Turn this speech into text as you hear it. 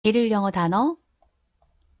일일 영어 단어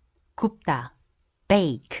굽다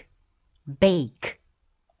bake, bake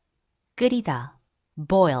끓이다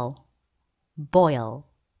boil, boil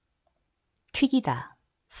튀기다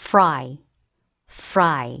fry,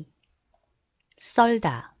 fry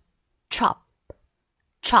썰다 chop,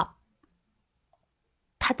 chop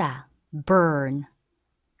타다 burn,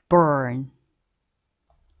 burn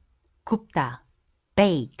굽다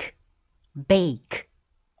bake, bake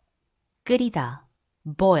끓이다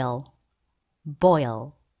boil,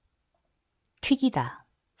 boil 튀기다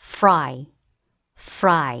fry,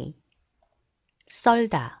 fry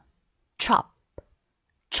썰다 chop,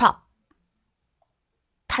 chop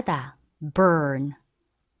타다 burn,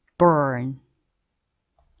 burn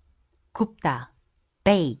굽다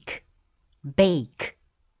bake, bake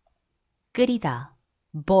끓이다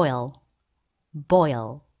boil,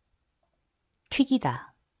 boil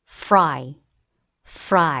튀기다 fry,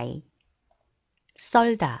 fry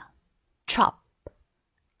썰다 chop,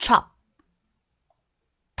 chop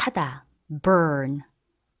타다 burn,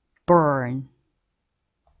 burn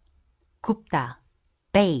굽다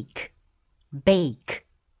bake, bake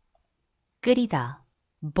끓이다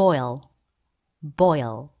boil,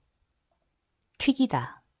 boil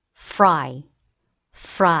튀기다 fry,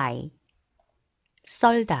 fry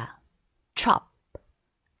썰다 chop,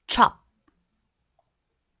 chop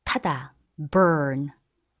타다 burn,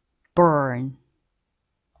 burn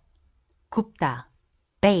굽다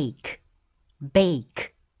bake,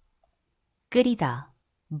 bake 끓이다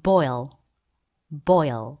boil,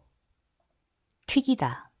 boil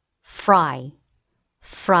튀기다 fry,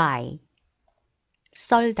 fry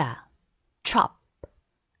썰다 chop,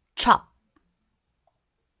 chop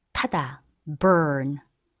타다 burn,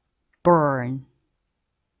 burn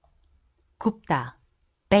굽다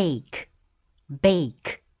bake,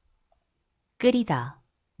 bake 끓이다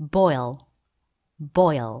boil,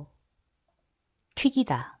 boil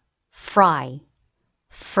튀기다 fry,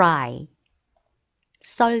 fry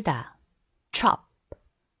썰다 chop,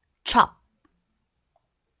 chop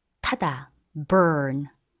타다 burn,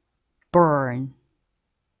 burn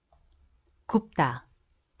굽다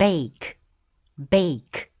bake,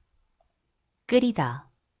 bake 끓이다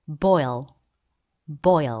boil,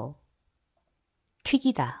 boil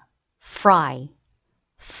튀기다 fry,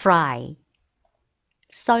 fry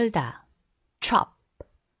썰다 chop,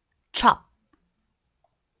 chop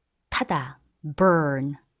타다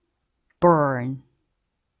burn, burn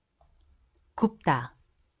굽다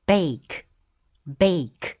bake,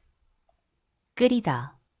 bake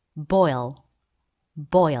끓이다 boil,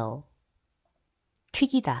 boil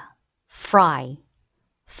튀기다 fry,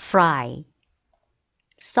 fry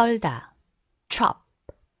썰다 chop,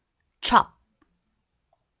 chop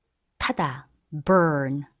타다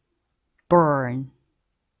burn, burn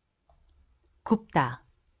굽다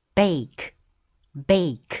bake,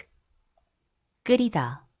 bake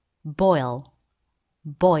끓이다 boil,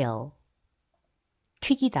 boil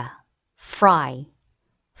튀기다 fry,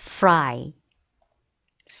 fry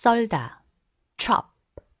썰다 chop,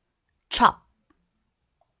 chop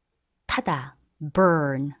타다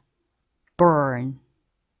burn, burn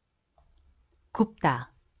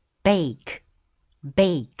굽다 bake,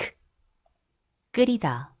 bake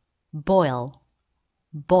끓이다 boil,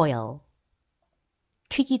 boil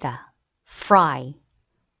튀기다 fry,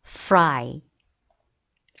 fry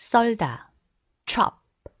썰다 chop,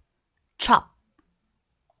 chop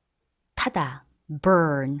타다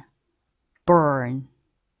burn, burn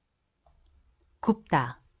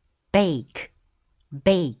굽다 bake,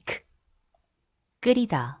 bake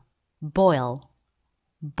끓이다 boil,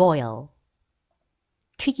 boil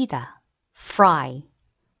튀기다 fry,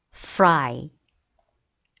 fry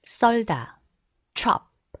썰다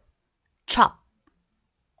chop, chop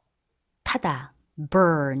타다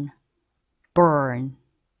burn,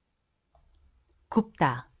 burn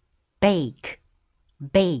굽다 bake,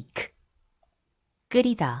 bake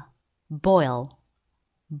끓이다 boil,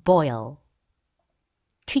 boil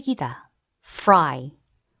튀기다 fry,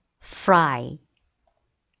 fry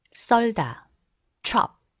썰다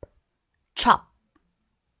chop, chop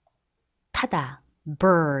타다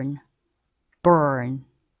burn, burn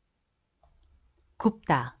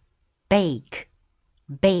굽다 bake,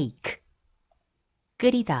 bake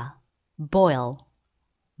끓이다 boil,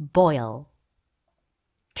 boil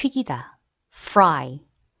튀기다 fry,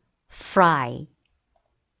 fry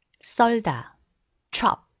썰다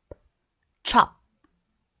chop, chop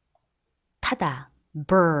타다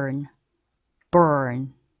burn,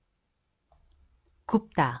 burn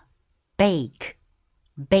굽다 bake,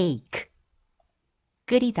 bake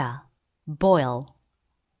끓이다 boil,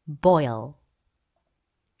 boil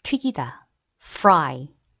튀기다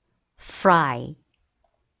fry, fry,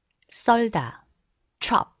 썰다,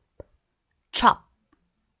 chop, chop,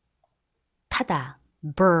 타다,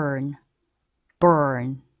 burn,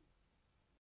 burn,